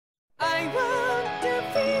I want to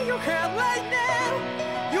feel your heart right now.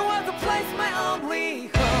 You are the place, my only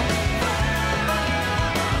home.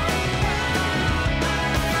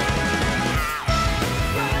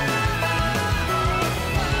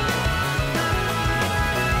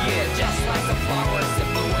 Just like the flowers that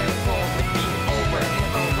bloom and fall repeat over and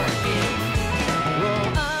over again. Well,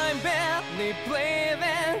 I'm barely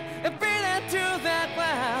breathing and breathing to the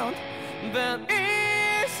ground, but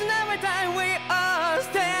each and every time we all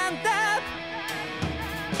stand up.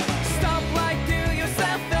 Stop lying to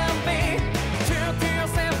yourself and be true to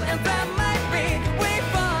yourself, and that might be we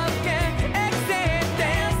both can exceed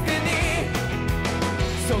destiny.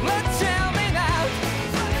 So let's shout it out.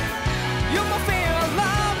 You will feel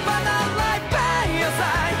love, but not like by your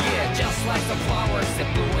side. Yeah, just like the flowers that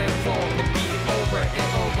bloom and fall repeat over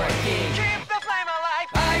and over again. Keep the flame alive.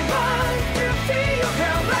 I want to feel your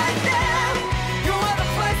girl right now. You are the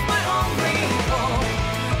place, my only home.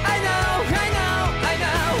 I know, I know, I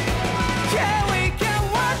know. Yeah, we can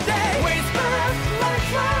one day. We spark like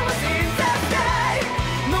flowers in the sky.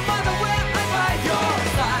 No matter where I'm by your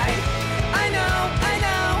side. I know, I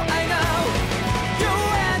know, I know. You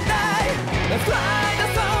and I, let's fly the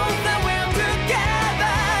soul that we're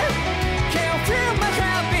together. Can't feel my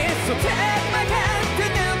heartbeat, so take my hand to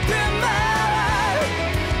the tomorrow.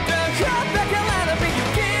 The heart that can let it be, you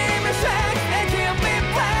give me strength and give me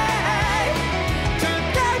play. To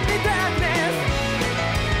take the darkness,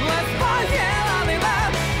 let's fall yeah, in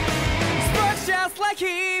love. Sparks just like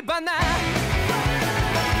Herbinator.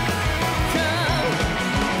 Come,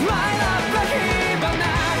 light up like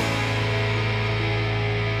Herbinator.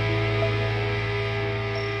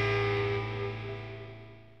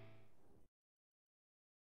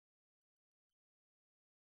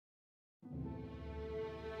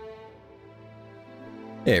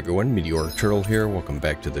 Hey everyone, Meteoric Turtle here. Welcome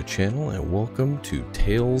back to the channel and welcome to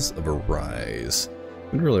Tales of Arise.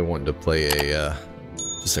 I've been really wanting to play a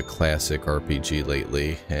just a classic RPG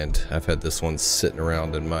lately, and I've had this one sitting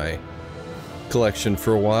around in my collection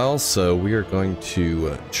for a while, so we are going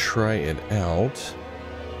to try it out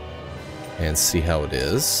and see how it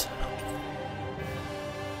is.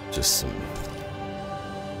 Just some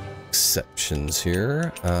exceptions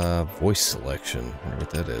here. Voice selection, I wonder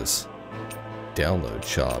what that is. Download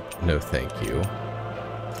shop, no thank you.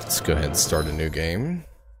 Let's go ahead and start a new game.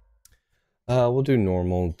 We'll do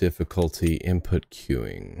normal difficulty, input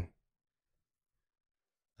queuing.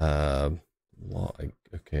 Okay,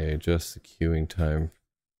 adjust the queuing time.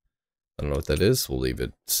 I don't know what that is. We'll leave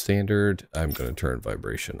it standard. I'm going to turn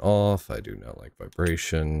vibration off. I do not like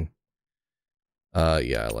vibration.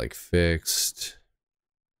 Yeah, I like fixed.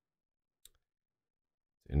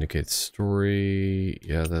 Indicate story.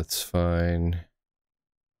 Yeah, that's fine.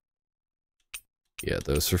 Yeah,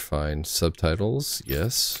 those are fine. Subtitles.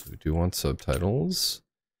 Yes, we do want subtitles.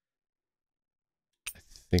 I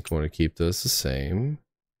think I want to keep those the same.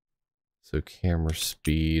 So camera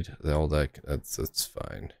speed, all that's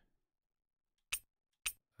fine.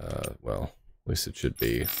 Well, at least it should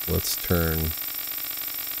be. Let's turn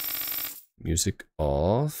music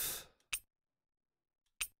off.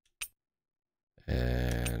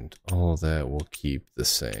 And all that will keep the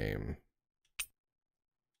same.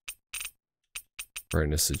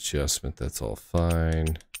 Brightness adjustment, that's all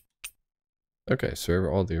fine. Okay, so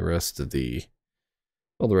all the rest of the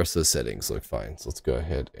settings look fine. So let's go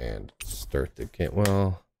ahead and start the game.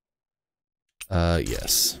 Well,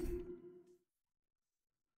 yes.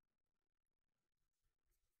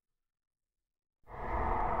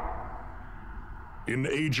 In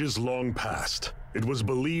ages long past, it was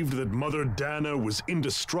believed that Mother Dana was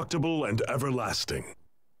indestructible and everlasting.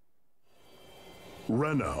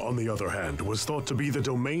 Rena, on the other hand, was thought to be the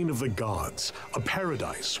domain of the gods, a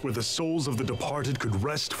paradise where the souls of the departed could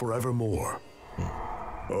rest forevermore.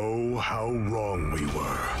 Oh, how wrong we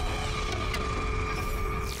were.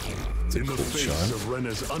 In the face of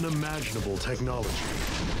Rena's unimaginable technology,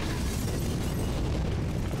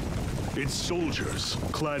 its soldiers,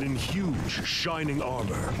 clad in huge, shining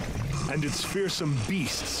armor, and its fearsome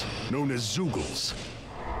beasts, known as Zeugles.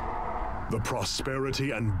 The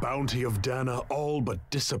prosperity and bounty of Dana all but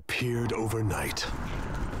disappeared overnight.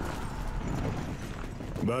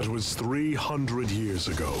 That was 300 years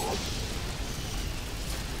ago.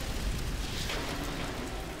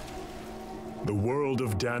 The world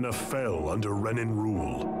of Dana fell under Renan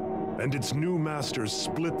rule, and its new masters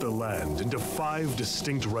split the land into 5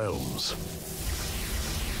 distinct realms.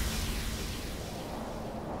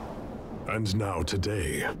 And now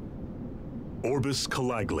today, Orbis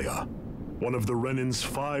Calaglia, one of the Renan's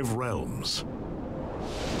 5 realms.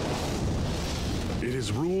 It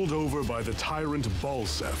is ruled over by the tyrant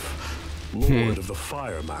Balsef, Lord of the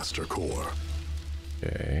Fire Master Corps.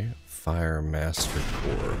 Okay, Fire Master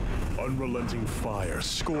Corps. Unrelenting fire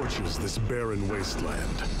scorches this barren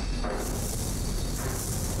wasteland.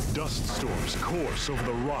 Dust storms course over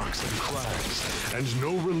the rocks and crags, and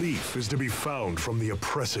no relief is to be found from the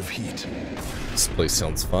oppressive heat. This place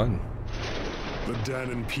sounds fun. The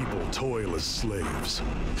Danon people toil as slaves.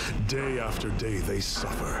 Day after day they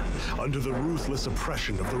suffer, under the ruthless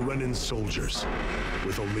oppression of the Renin soldiers,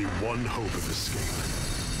 with only one hope of escape.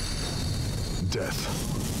 Death.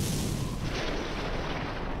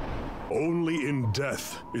 Only in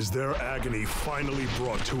death is their agony finally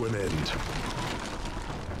brought to an end.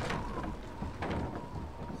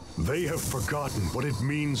 They have forgotten what it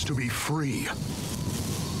means to be free.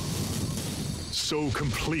 So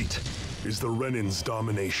complete is the Renin's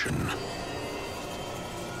domination.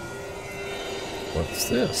 What's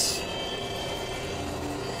this?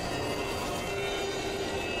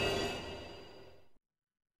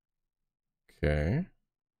 Okay.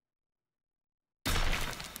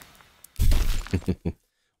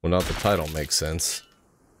 Well, now the title makes sense.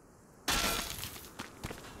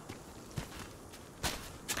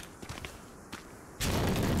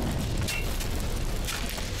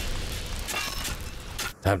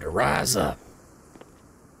 Time to rise up.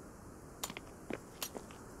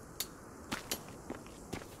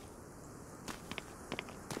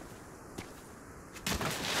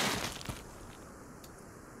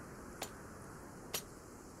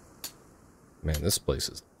 Man, this place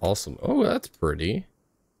is awesome. Oh, that's pretty.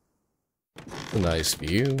 A nice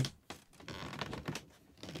view.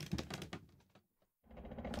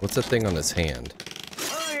 What's that thing on his hand?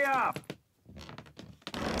 Hurry up!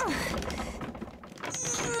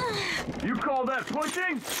 You call that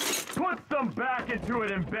pushing? Put some back into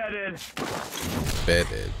it, embedded.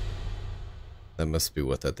 Embedded. That must be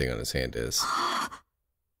what that thing on his hand is.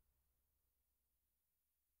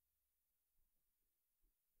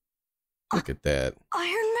 Look at that.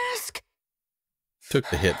 Iron Mask? Took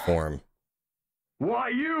the hit for him. Why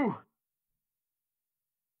you?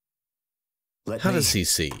 How does he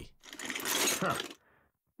see? Huh.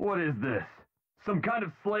 What is this? Some kind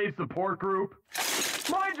of slave support group?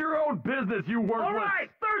 Mind your own business, you worthless! All right,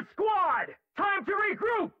 third squad! Time to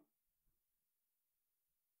regroup!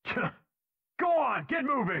 Go on, get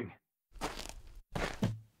moving!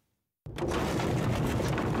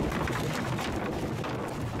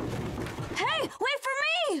 Hey, wait for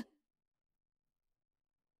me!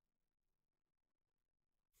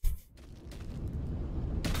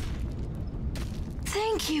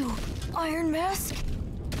 Thank you, Iron Mask.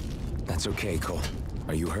 That's okay, Cole.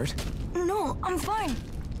 Are you hurt? No, I'm fine.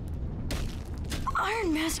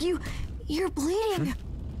 Iron Mask, you're bleeding.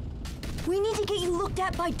 We need to get you looked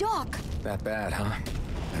at by Doc. That bad, huh?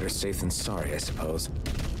 Better safe than sorry, I suppose.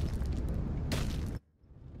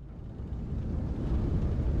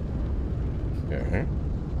 Okay.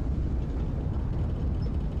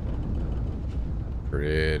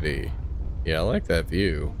 Pretty. Yeah, I like that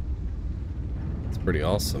view. It's pretty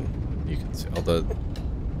awesome. You can see, although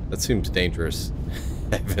that seems dangerous,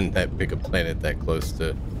 having that big a planet that close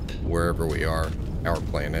to wherever we are, our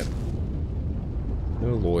planet.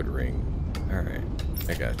 No loitering. Alright,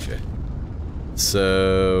 I gotcha.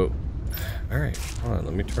 So, alright, hold on,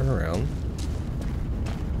 let me turn around.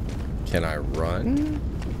 Can I run?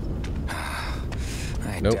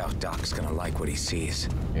 I Nope. doubt Doc's gonna like what he sees.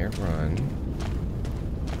 Can't run.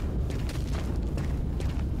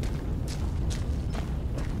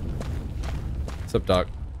 What's up, Doc?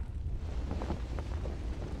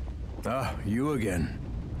 Ah, you again.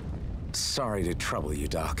 Sorry to trouble you,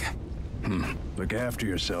 Doc. Look after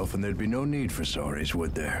yourself and there'd be no need for sorries,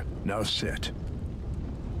 would there? Now sit.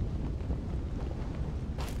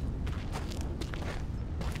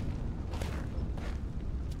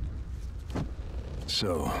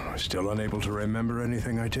 So, still unable to remember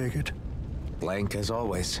anything, I take it? Blank as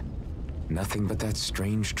always. Nothing but that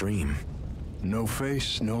strange dream. No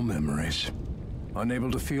face, no memories.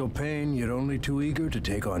 Unable to feel pain, yet only too eager to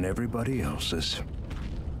take on everybody else's.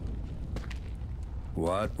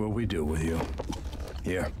 What will we do with you?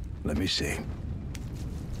 Here, let me see.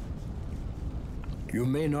 You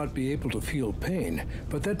may not be able to feel pain,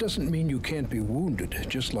 but that doesn't mean you can't be wounded,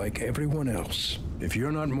 just like everyone else. If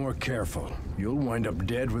you're not more careful, you'll wind up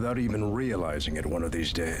dead without even realizing it one of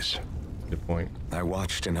these days. Good point. I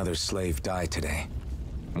watched another slave die today.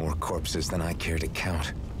 More corpses than I care to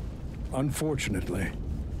count. Unfortunately,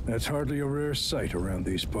 that's hardly a rare sight around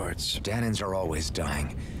these parts. Danons are always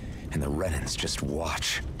dying, and the Renins just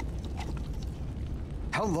watch.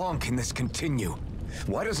 How long can this continue?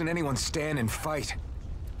 Why doesn't anyone stand and fight?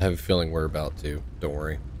 I have a feeling we're about to. Don't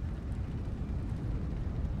worry.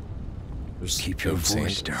 There's Keep your no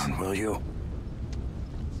voice sandals. down, will you?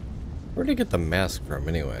 Where'd he get the mask from,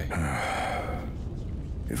 anyway?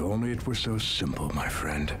 If only it were so simple, my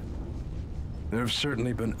friend. There have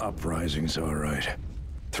certainly been uprisings, all right.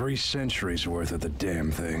 3 centuries worth of the damn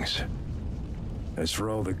things. As for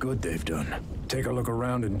all the good they've done, take a look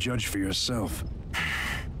around and judge for yourself.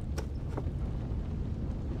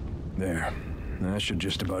 There. That should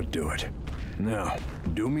just about do it. Now,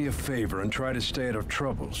 do me a favor and try to stay out of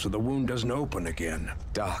trouble so the wound doesn't open again.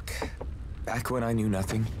 Doc, back when I knew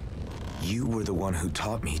nothing, you were the one who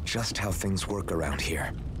taught me just how things work around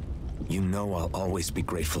here. You know I'll always be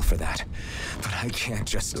grateful for that. But I can't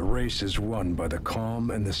just... The race is won by the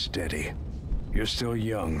calm and the steady. You're still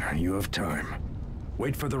young. You have time.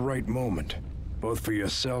 Wait for the right moment, both for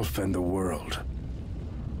yourself and the world.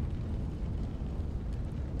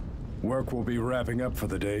 Work will be wrapping up for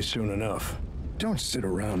the day soon enough. Don't sit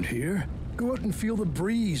around here. Go out and feel the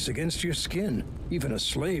breeze against your skin. Even a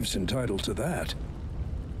slave's entitled to that.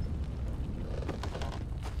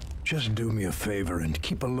 Just do me a favor and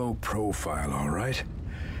keep a low profile, all right?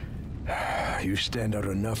 You stand out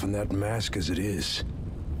enough in that mask as it is.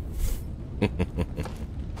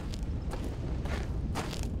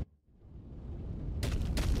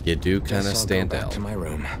 You do kind of Guess I'll stand go back out. to my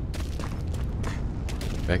room.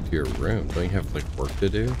 Back to your room. Don't you have, like, work to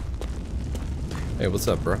do? Hey, what's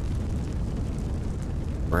up, bro?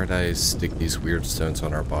 Bright eyes stick these weird stones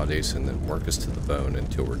on our bodies and then work us to the bone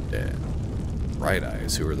until we're dead. Bright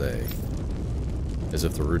eyes, who are they? As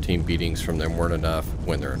if the routine beatings from them weren't enough,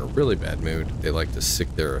 when they're in a really bad mood, they like to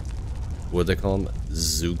sick their, what do they call them,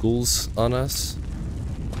 zoogles on us?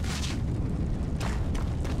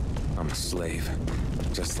 I'm a slave,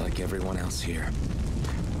 just like everyone else here.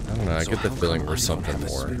 I don't know, I So get the how feeling come we're I don't something have a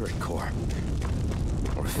more. spirit core,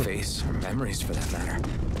 or face, or memories for that matter.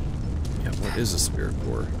 Yeah, what is a spirit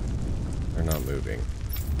core? They're not moving.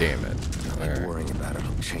 Damn it. Not like Alright. worrying about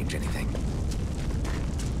it'll change anything.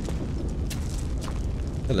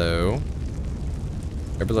 Hello.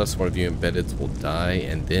 Every last one of you embeddeds will die,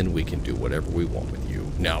 and then we can do whatever we want with you.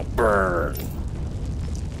 Now burn!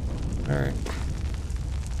 Alright.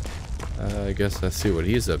 I guess I see what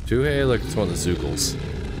he's up to. Hey, look, it's one of the zoogles.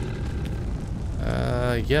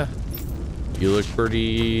 Yeah. You look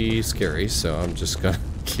pretty scary, so I'm just gonna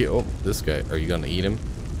kill this guy. Are you gonna eat him?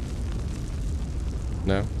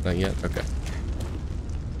 No? Not yet? Okay.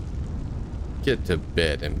 Get to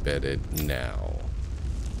bed, embedded, now.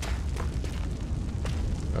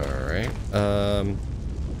 Alright,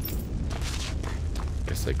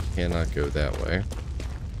 guess I cannot go that way.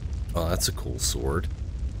 Oh, that's a cool sword.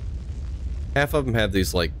 Half of them have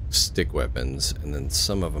these, like, stick weapons, and then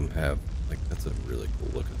some of them have, like, that's a really cool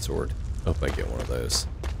looking sword. Hope I get one of those.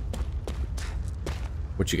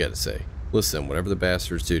 What you gotta say? Listen, whatever the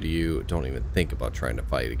bastards do to you, don't even think about trying to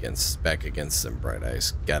fight back against them, Bright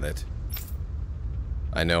Eyes. Got it?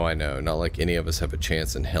 I know. Not like any of us have a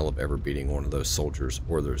chance in hell of ever beating one of those soldiers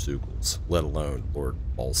or their zoogles, let alone Lord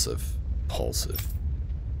Balsif.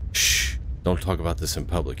 Shh! Don't talk about this in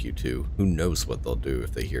public, you two. Who knows what they'll do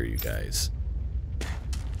if they hear you guys.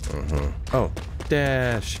 Oh,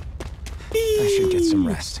 dash! I should get some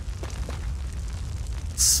rest.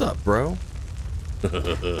 Sup, bro?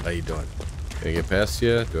 How you doing? Can I get past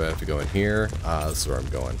you? Do I have to go in here? Ah, this is where I'm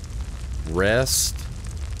going. Rest?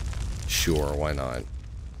 Sure, why not?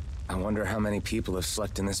 I wonder how many people have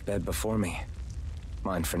slept in this bed before me.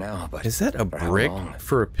 Mine for now, but Is that a for how brick long?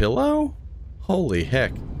 for a pillow? Holy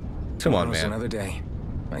heck. Come on, Tomorrow's man. another day.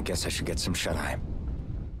 I guess I should get some shut-eye.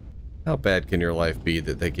 How bad can your life be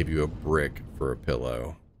that they give you a brick for a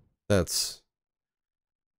pillow? That's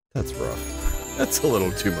rough. That's a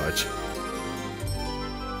little too much.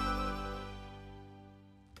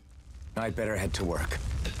 I'd better head to work.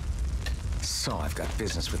 So I've got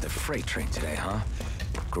business with the freight train today, huh?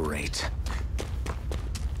 Great.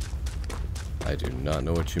 I do not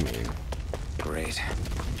know what you mean. Great.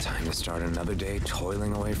 Time to start another day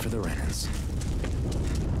toiling away for the Renans.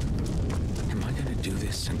 Am I gonna do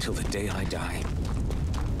this until the day I die?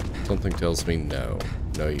 Something tells me no.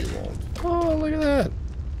 No, you won't. Oh, look at that.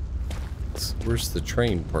 Where's the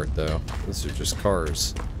train part, though? Those are just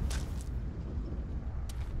cars.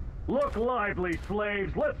 Look lively,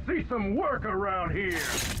 slaves. Let's see some work around here.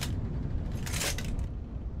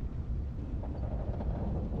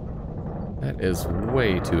 That is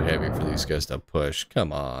way too heavy for these guys to push.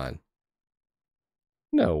 Come on.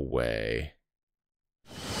 No way.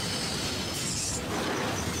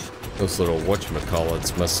 Those little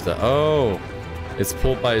whatchamacallits must have... Oh! It's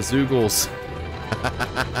pulled by zoogles.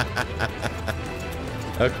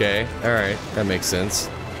 Okay, alright. That makes sense.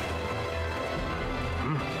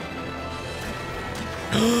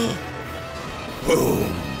 Boom!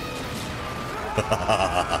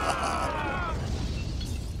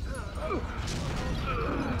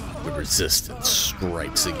 The resistance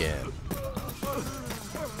strikes again.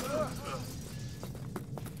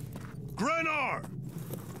 Grenar!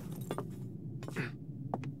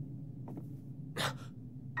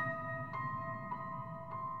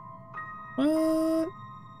 What?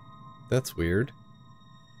 That's weird.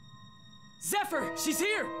 Zephyr, she's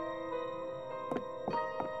here!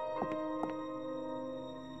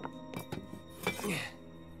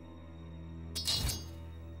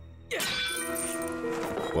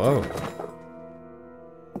 Whoa.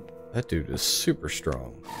 That dude is super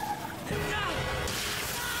strong.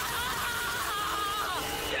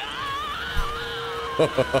 The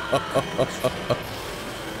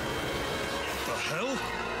hell?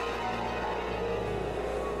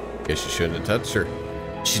 Guess you shouldn't have touched her.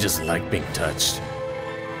 She doesn't like being touched.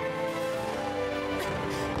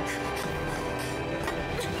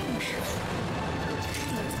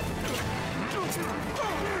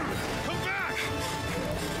 Come back!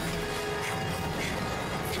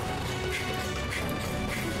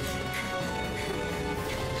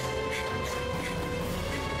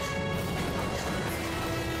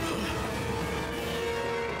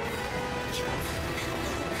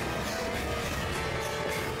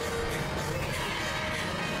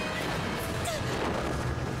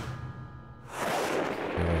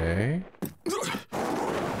 Okay.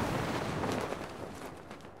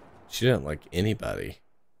 She didn't like anybody.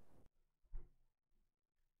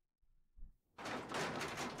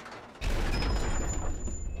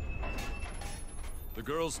 The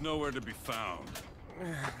girl's nowhere to be found.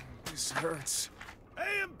 This hurts.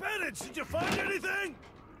 Hey, Embedded, did you find anything?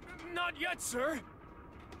 Not yet, sir.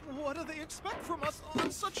 What do they expect from us on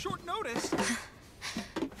such short notice?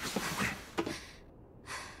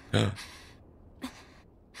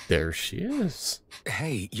 There she is.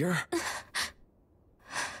 Hey, you're...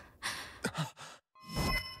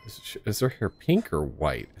 Is her hair pink or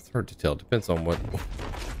white? It's hard to tell. Depends on what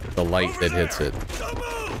the light that hits it. Don't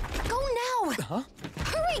move! Go now! Huh?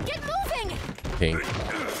 Hurry, get moving! Pink.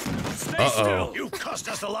 Stay Uh-oh. still! You've caused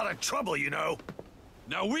us a lot of trouble, you know.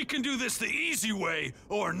 Now we can do this the easy way,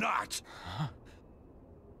 or not.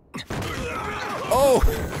 Oh!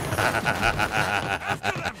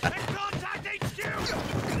 After them! Take contact HQ!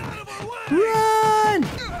 Get out of our way! Run!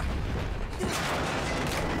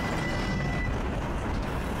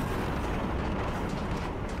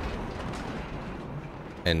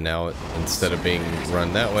 And now, instead of being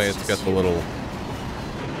run that way, it's got the little...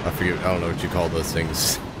 I forget, I don't know what you call those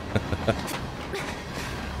things.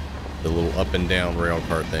 The little up and down rail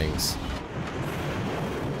car things.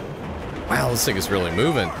 Wow, this thing is really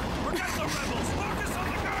moving. Forget the rebels! Focus on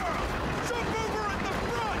the girl! Jump over at the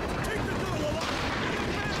front! Take the girl alive! The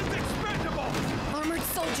man is expendable! Armored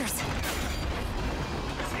soldiers!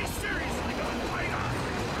 Is he seriously gonna fight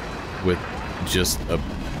us? With just a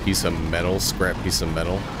piece of metal, scrap piece of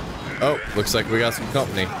metal. Oh, looks like we got some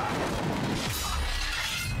company.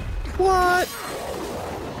 What?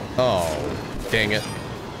 Oh, dang it.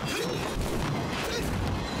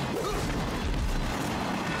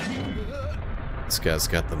 This guy's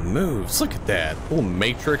got the moves. Look at that. Little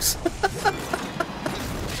Matrix.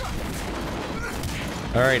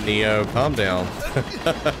 All right, Neo, calm down.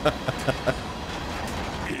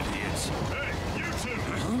 Idiots! Hey, you two!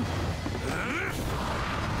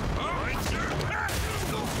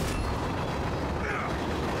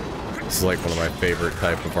 This is like one of my favorite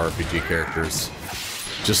type of RPG characters.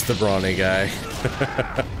 Just the brawny guy.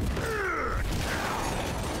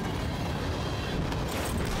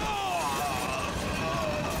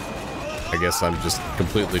 I guess I'm just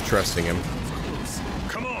completely trusting him.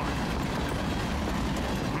 Come on!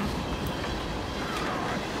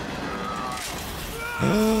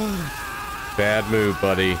 Bad move,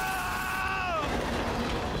 buddy.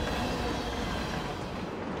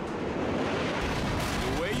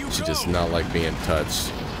 She does not like being touched.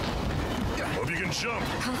 Hope you can jump.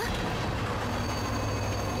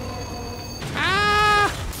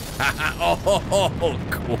 Oh,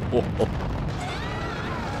 cool.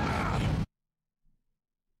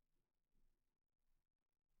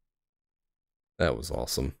 That was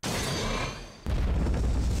awesome.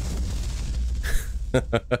 A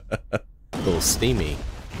little steamy.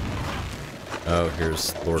 Oh,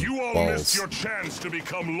 here's Lord You all Balls. missed your chance to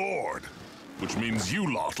become Lord, which means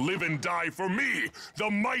you lot live and die for me, the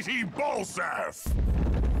mighty Balsaf.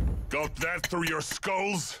 Got that through your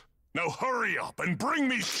skulls? Now hurry up and bring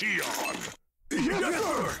me Shion.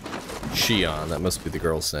 Shion, that must be the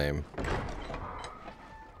girl's name.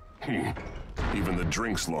 Even the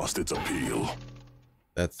drink's lost its appeal.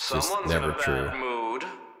 That's just never true. Mood.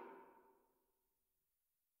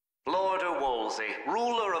 Lord Wolsey,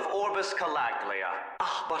 ruler of Orbis Calaglia.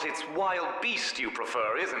 Ah, but it's wild beast you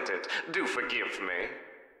prefer, isn't it? Do forgive me.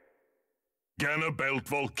 Ganabelt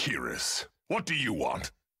Valkyris, what do you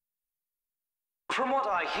want? From what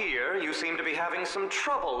I hear, you seem to be having some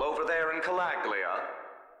trouble over there in Calaglia.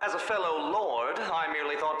 As a fellow lord, I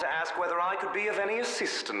merely thought to ask whether I could be of any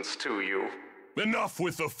assistance to you. Enough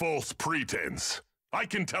with the false pretense. I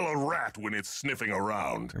can tell a rat when it's sniffing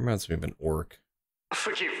around. It reminds me of an orc.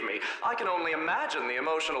 Forgive me, I can only imagine the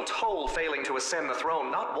emotional toll failing to ascend the throne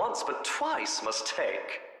not once but twice must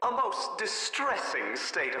take. A most distressing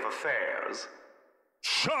state of affairs.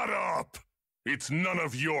 Shut up! It's none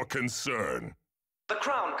of your concern. The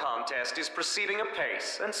crown contest is proceeding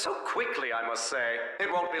apace, and so quickly, I must say. It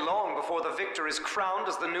won't be long before the victor is crowned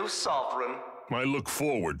as the new sovereign. I look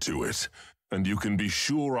forward to it, and you can be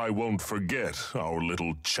sure I won't forget our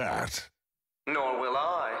little chat. Nor will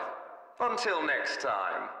I. Until next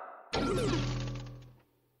time.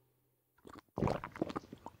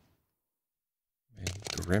 Man,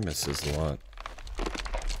 grimaces a lot.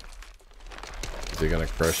 Is he gonna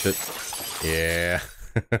crush it? Yeah.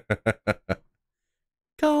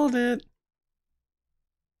 Called it.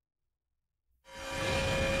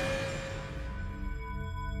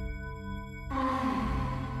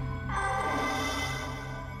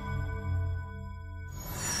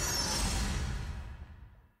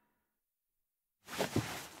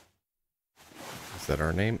 Is that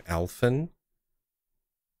our name? Alphen?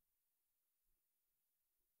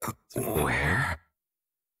 Where?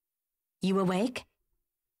 You awake?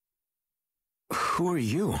 Who are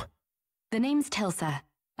you? The name's Tilsa.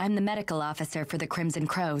 I'm the medical officer for the Crimson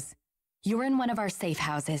Crows. You're in one of our safe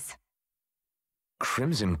houses.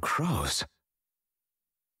 Crimson Crows?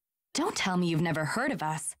 Don't tell me you've never heard of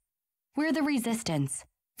us. We're the Resistance,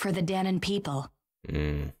 for the Danon people.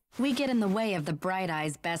 We get in the way of the Bright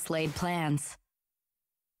Eye's best-laid plans.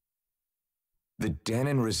 The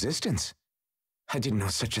Danon Resistance? I didn't know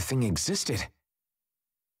such a thing existed.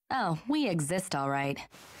 Oh, we exist all right.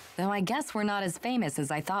 Though I guess we're not as famous as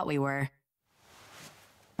I thought we were.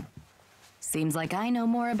 Seems like I know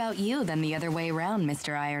more about you than the other way around,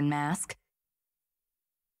 Mr. Iron Mask.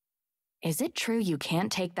 Is it true you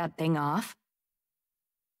can't take that thing off?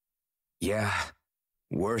 Yeah.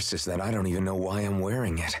 Worse is that I don't even know why I'm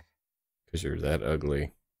wearing it. 'Cause you're that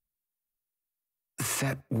ugly.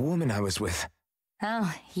 That woman I was with.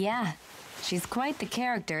 Oh, yeah. She's quite the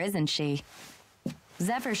character, isn't she?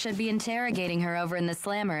 Zephyr should be interrogating her over in the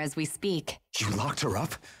Slammer as we speak. You locked her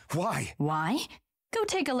up? Why? Why? Go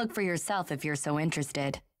take a look for yourself if you're so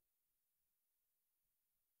interested.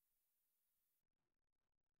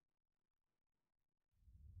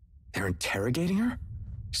 They're interrogating her?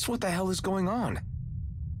 Just what the hell is going on?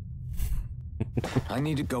 I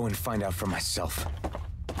need to go and find out for myself.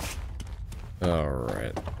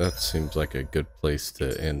 Alright, that seems like a good place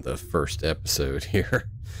to end the first episode here.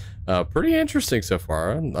 Pretty interesting so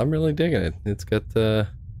far. I'm really digging it. It's got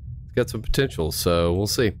some potential, so we'll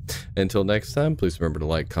see. Until next time, please remember to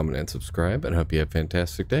like, comment, and subscribe, and I hope you have a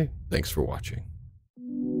fantastic day. Thanks for watching.